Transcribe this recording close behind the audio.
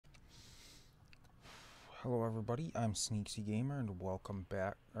Hello everybody, I'm Sneaksy Gamer and welcome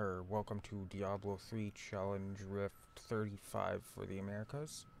back, or welcome to Diablo 3 Challenge Rift 35 for the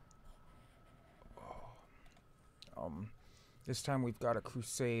Americas. This time we've got a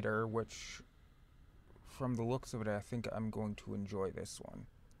Crusader, which, from the looks of it, I think I'm going to enjoy this one.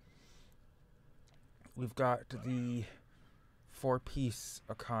 We've got the 4-piece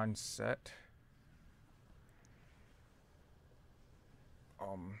Akan set.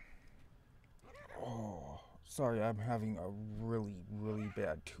 Sorry, I'm having a really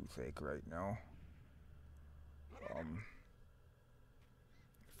bad toothache right now.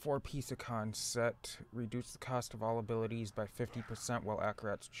 4-piece Akan set. Reduce the cost of all abilities by 50% while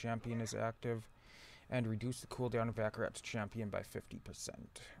Akarat's champion is active. And reduce the cooldown of Akarat's champion by 50%.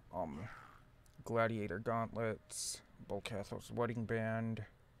 Gladiator gauntlets. Bolcathos wedding band.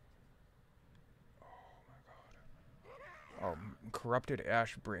 Corrupted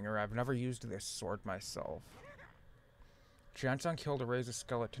Ashbringer. I've never used this sword myself. Chance on kill to raise a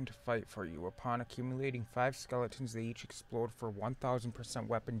skeleton to fight for you. Upon accumulating 5 skeletons, they each explode for 1000%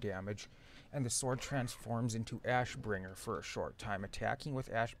 weapon damage, and the sword transforms into Ashbringer for a short time. Attacking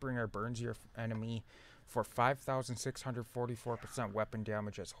with Ashbringer burns your enemy for 5644% weapon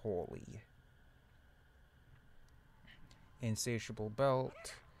damage as holy. Insatiable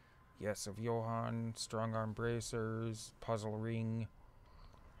Belt. Yes of Johann. Strong Arm Bracers. Puzzle Ring.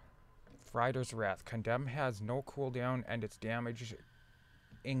 Rider's Wrath. Condemn has no cooldown and its damage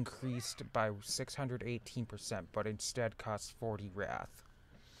increased by 618%, but instead costs 40 Wrath.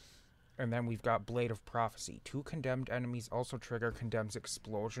 And then we've got Blade of Prophecy. 2 condemned enemies also trigger Condemn's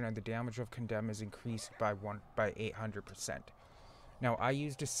explosion, and the damage of Condemn is increased by 800%. Now, I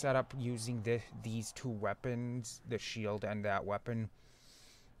used a setup using these 2 weapons, the shield and that weapon,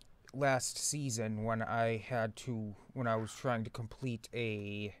 last season when I was trying to complete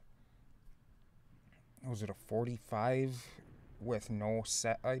a... Was it a 45 with no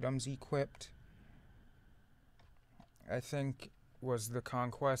set items equipped? I think was the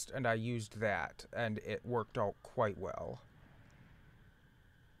conquest, and I used that, and it worked out quite well.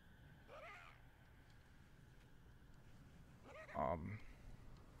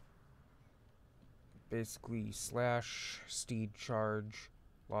 Basically, Slash, Steed Charge,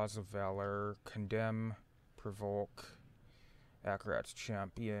 Laws of Valor, Condemn, Provoke, Akarat's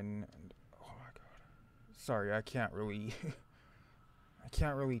Champion, and sorry, I can't really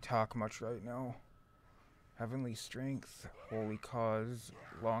talk much right now. Heavenly Strength, Holy Cause,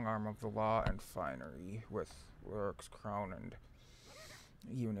 Long Arm of the Law, and Finery with Lurk's Crown and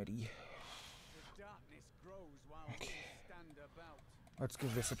Unity. Okay, let's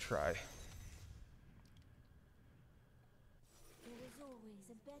give this a try. There is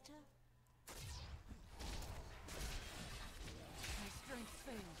always a better. My strength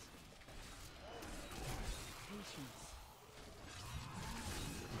fails. Patience.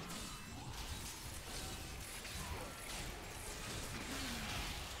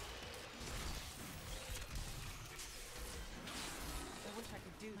 I wish I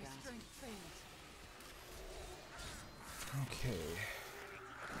could do that. My strength fails. Okay.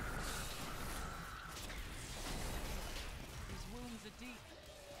 These wounds are deep.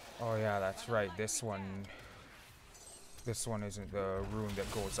 Oh yeah, that's right. This one isn't the rune that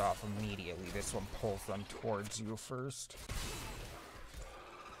goes off immediately. This one pulls them towards you first.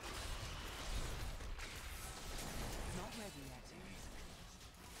 Not ready yet.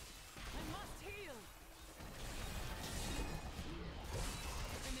 I must heal.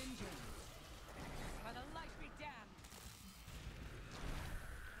 I'm injured. By the light be damned.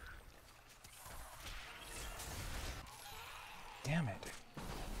 Damn it.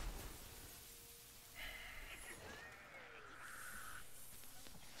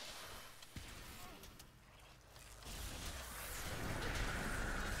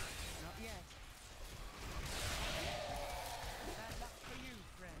 Not yet. Bad luck for you,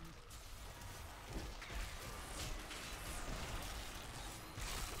 friend.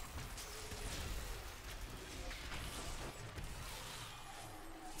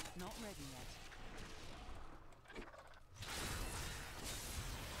 Not ready yet.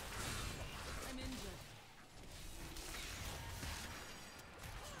 I'm injured.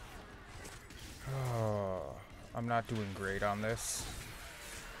 Oh, I'm not doing great on this.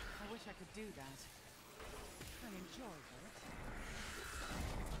 I wish I could do that. I'm enjoying it.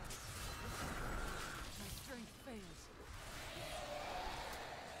 My strength fails.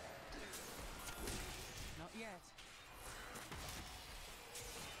 Not yet.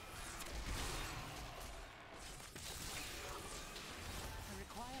 I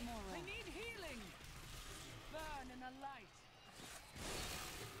require more. I need healing. Burn in the light.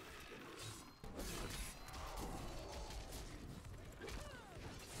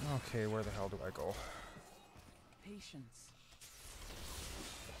 Okay, where the hell do I go? Patience.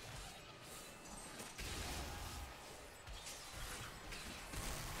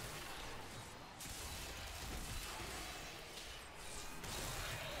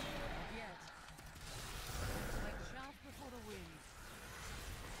 Not yet. Like chaff before the wind.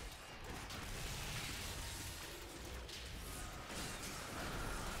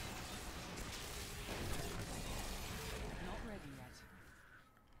 Not ready yet.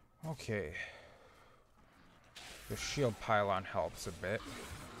 Okay. The shield pylon helps a bit.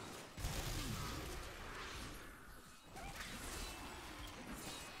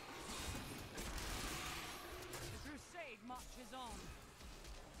 The crusade marches on.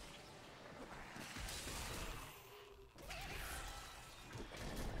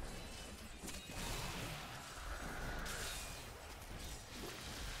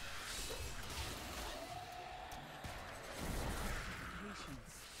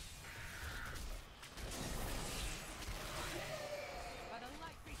 Patience. By the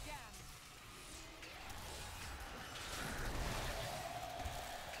light be damned.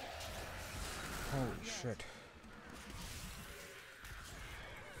 Holy shit.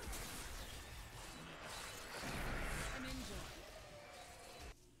 I'm injured.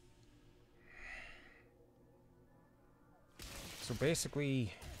 So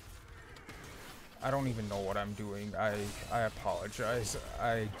basically, I don't even know what I'm doing. I apologize.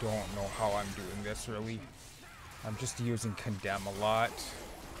 I don't know how I'm doing this, really. I'm just using Condemn a lot.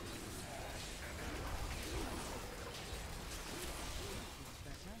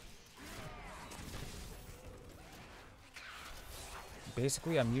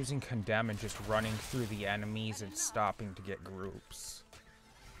 Basically, I'm using Condemn and just running through the enemies and stopping to get groups.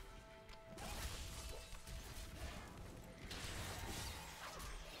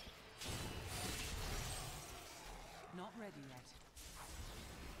 Not ready yet.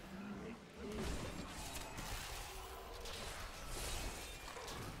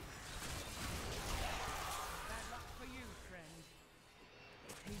 Bad luck for you, friend.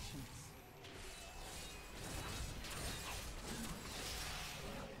 Patience.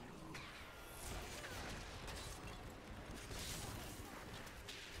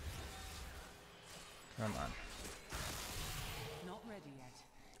 Come on. Not ready yet.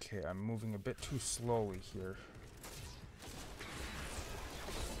 Okay, I'm moving a bit too slowly here.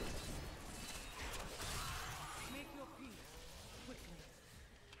 Make your peace quickly.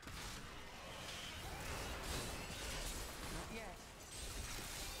 Not yet.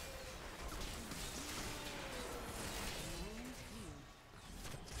 Wounds healed.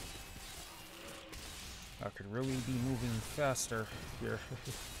 I could really be moving faster here.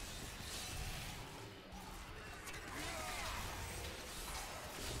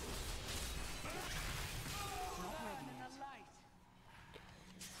 Not ready yet. The light.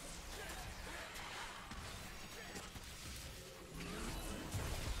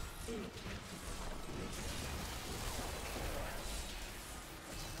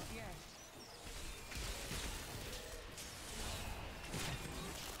 Not yet.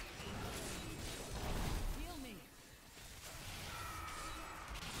 Heal me.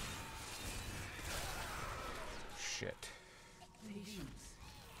 Shit. Patience.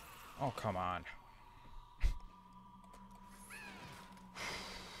 Oh, come on.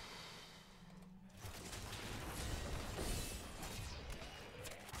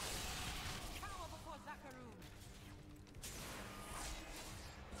 Cower before Zakaroon.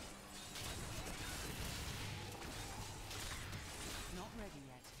 Not ready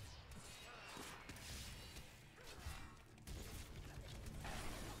yet.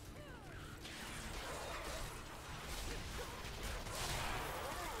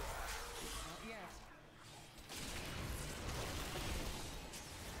 Not yet.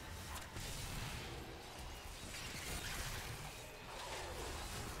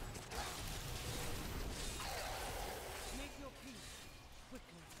 Make your peace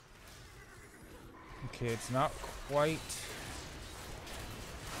quickly. Okay, it's not quite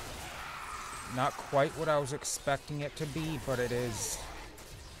what I was expecting it to be, but it is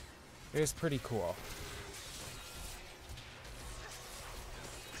pretty cool.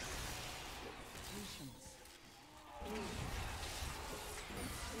 Patience.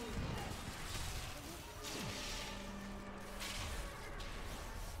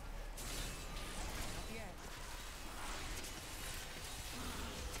 Not yet.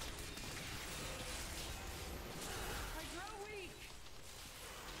 I grow weak.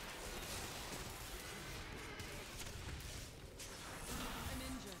 I'm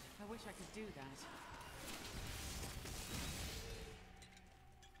injured. I wish I could do that.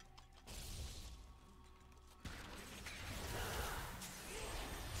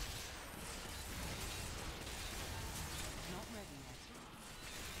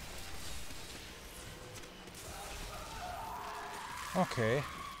 Okay.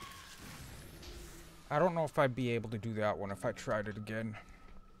 I don't know if I'd be able to do that one if I tried it again.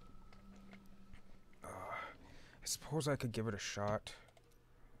 I suppose I could give it a shot.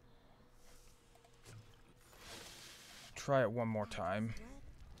 Try it one more time.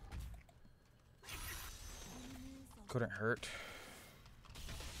 Couldn't hurt.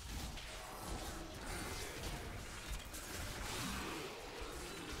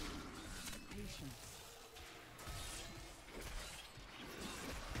 Patience.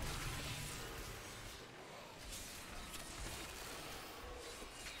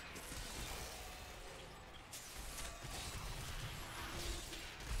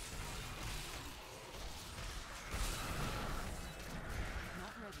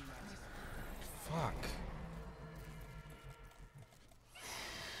 Not ready yet. Fuck.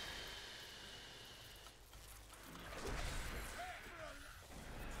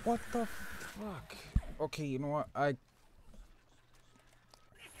 What the fuck? Okay, you know what?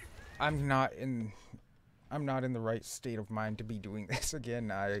 I'm not in the right state of mind to be doing this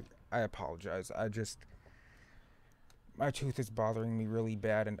again. I apologize. My tooth is bothering me really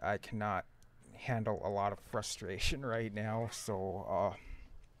bad and I cannot handle a lot of frustration right now. So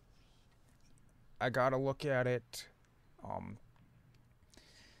I got to look at it.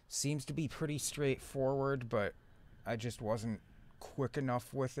 Seems to be pretty straightforward, but I just wasn't quick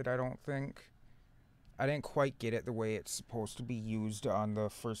enough with it, I don't think. I didn't quite get it the way it's supposed to be used on the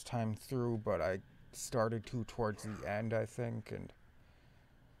first time through, but I started to towards the end, I think. And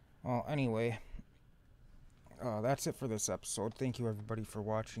well, anyway, that's it for this episode. Thank you everybody for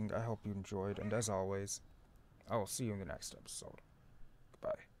watching. I hope you enjoyed, and as always, I will see you in the next episode.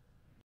 Goodbye.